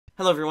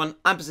Hello everyone,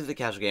 I'm Pacific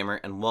Casual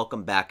Gamer, and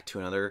welcome back to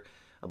another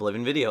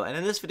Oblivion video. And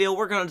in this video,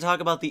 we're going to talk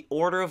about the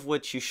order of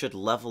which you should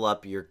level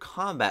up your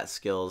combat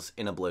skills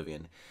in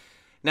Oblivion.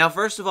 Now,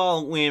 first of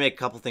all, we need to make a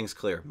couple things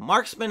clear.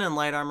 Marksman and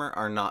light armor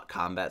are not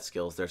combat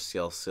skills, they're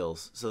skill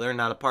skills, so they're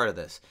not a part of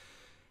this.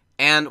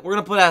 And we're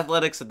going to put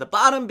athletics at the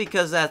bottom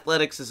because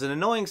athletics is an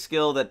annoying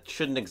skill that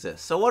shouldn't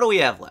exist. So what do we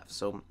have left?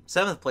 So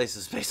 7th place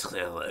is basically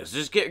athletics.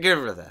 Just get rid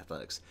of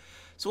athletics.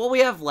 So what we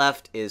have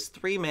left is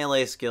 3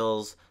 melee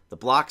skills, the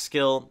block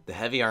skill, the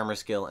heavy armor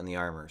skill, and the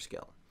armor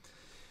skill.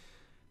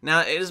 Now,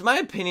 it is my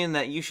opinion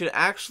that you should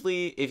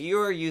actually, if you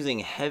are using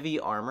heavy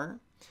armor,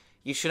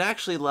 you should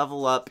actually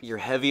level up your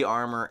heavy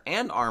armor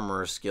and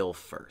armor skill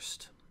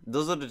first.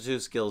 Those are the 2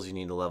 skills you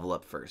need to level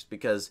up first,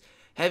 because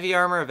heavy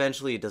armor,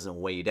 eventually it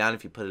doesn't weigh you down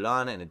if you put it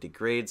on, and it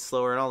degrades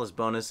slower and all those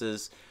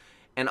bonuses.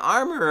 And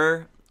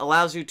armor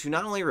allows you to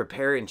not only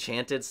repair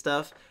enchanted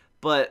stuff,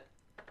 but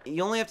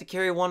you only have to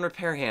carry 1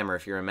 repair hammer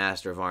if you're a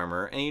master of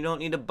armor, and you don't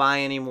need to buy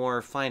any more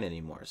or find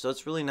any more. So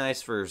it's really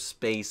nice for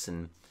space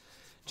and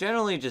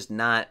generally just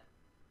not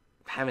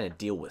having to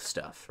deal with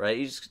stuff, right?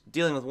 You just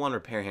dealing with 1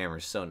 repair hammer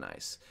is so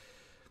nice.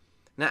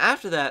 Now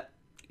after that,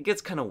 it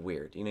gets kind of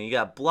weird. You know, you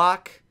got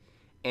block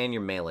and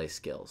your melee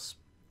skills.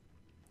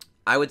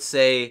 I would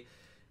say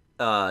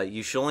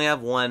you should only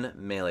have 1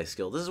 melee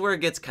skill. This is where it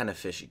gets kind of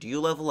fishy. Do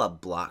you level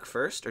up block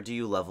first, or do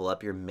you level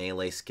up your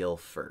melee skill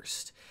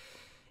first?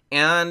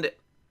 And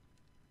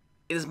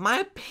it is my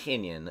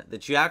opinion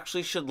that you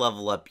actually should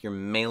level up your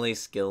melee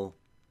skill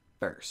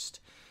first.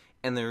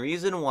 And the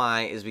reason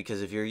why is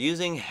because if you're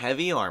using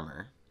heavy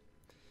armor,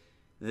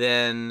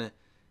 then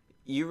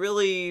you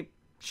really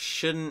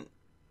shouldn't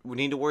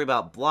need to worry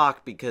about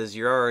block because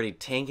you're already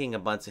tanking a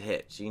bunch of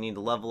hits. You need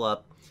to level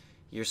up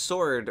your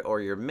sword or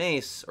your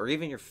mace or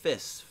even your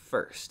fists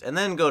first. And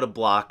then go to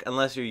block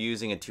unless you're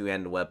using a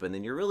 2-handed weapon.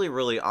 Then you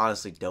really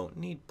honestly don't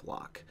need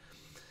block.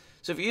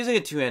 So if you're using a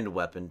 2-handed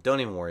weapon, don't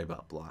even worry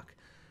about block.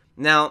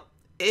 Now,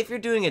 if you're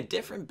doing a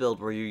different build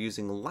where you're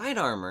using light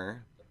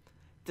armor,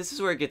 this is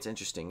where it gets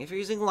interesting. If you're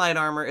using light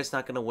armor, it's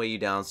not going to weigh you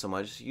down so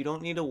much. You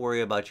don't need to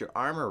worry about your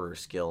armorer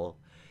skill.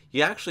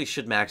 You actually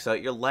should max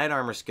out your light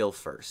armor skill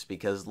first,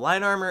 because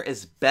light armor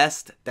is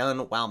best done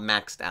while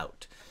maxed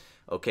out.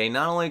 Okay,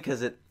 not only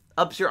because it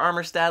ups your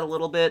armor stat a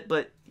little bit,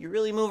 but you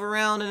really move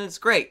around and it's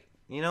great.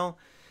 You know,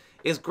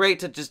 it's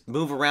great to just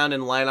move around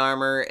in light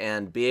armor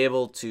and be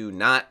able to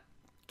not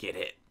get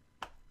hit.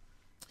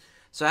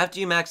 So after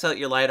you max out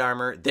your light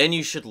armor, then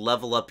you should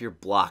level up your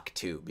block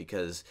too,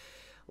 because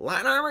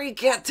light armor, you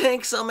can't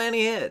tank so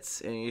many hits,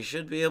 and you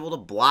should be able to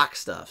block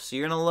stuff. So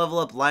you're going to level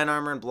up light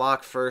armor and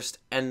block first,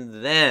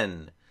 and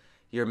then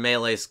your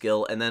melee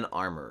skill, and then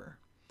armor.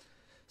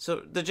 So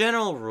the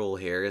general rule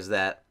here is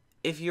that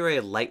if you're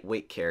a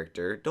lightweight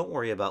character, don't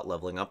worry about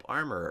leveling up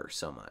armor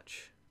so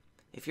much.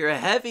 If you're a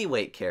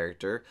heavyweight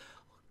character,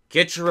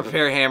 get your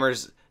repair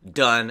hammers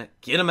done,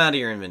 get them out of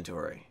your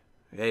inventory,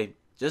 okay?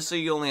 Just so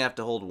you only have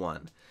to hold 1.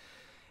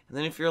 And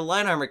then if you're a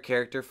light armor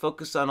character,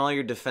 focus on all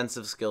your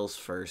defensive skills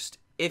first.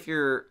 If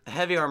you're a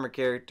heavy armor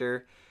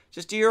character,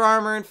 just do your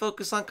armor and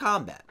focus on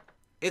combat.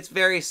 It's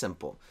very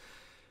simple.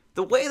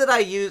 The way that I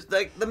use,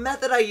 the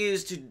method I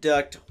use to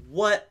deduct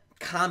what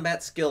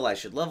combat skill I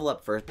should level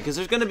up first, because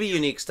there's going to be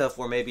unique stuff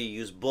where maybe you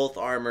use both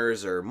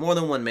armors or more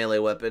than 1 melee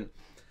weapon.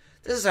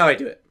 This is how I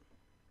do it.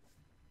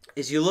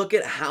 Is you look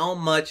at how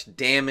much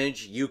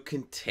damage you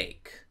can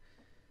take.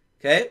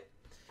 Okay?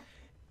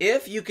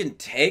 If you can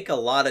take a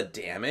lot of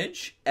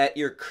damage at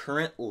your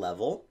current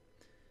level,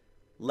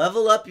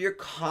 level up your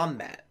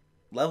combat.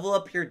 Level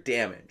up your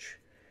damage.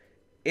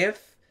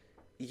 If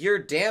your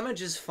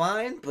damage is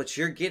fine, but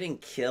you're getting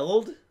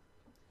killed,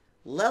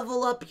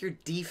 level up your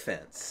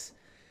defense.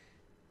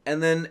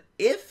 And then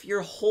if you're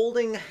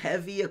holding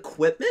heavy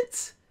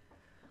equipment,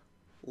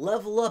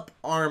 level up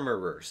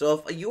armorer.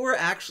 So if you are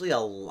actually a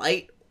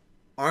light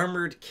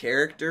armored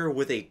character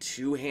with a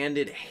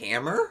 2-handed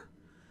hammer,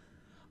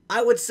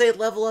 I would say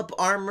level up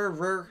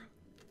armorer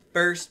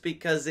first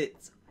because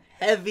it's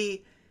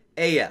heavy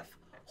AF.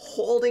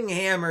 Holding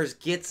hammers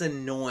gets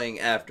annoying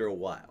after a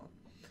while.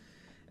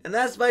 And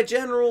that's my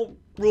general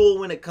rule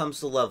when it comes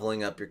to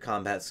leveling up your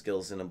combat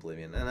skills in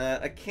Oblivion. And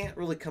I can't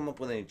really come up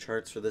with any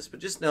charts for this, but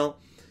just know,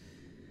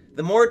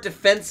 the more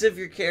defensive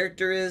your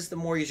character is, the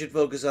more you should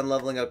focus on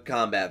leveling up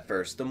combat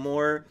first. The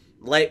more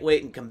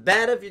lightweight and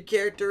combative your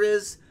character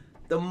is,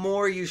 the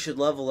more you should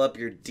level up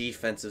your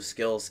defensive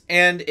skills.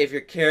 And if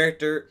your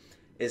character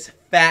is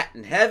fat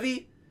and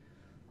heavy,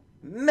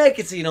 make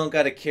it so you don't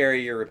got to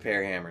carry your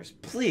repair hammers.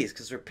 Please,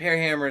 because repair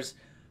hammers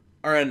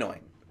are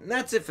annoying. And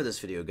that's it for this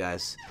video,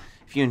 guys.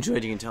 If you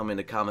enjoyed, you can tell me in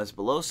the comments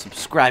below.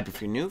 Subscribe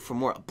if you're new for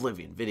more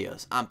Oblivion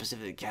videos. I'm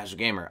Pacific Casual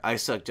Gamer. I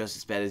suck just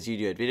as bad as you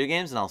do at video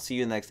games, and I'll see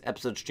you in the next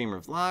episode, stream,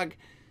 or vlog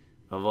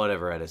of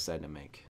whatever I decide to make.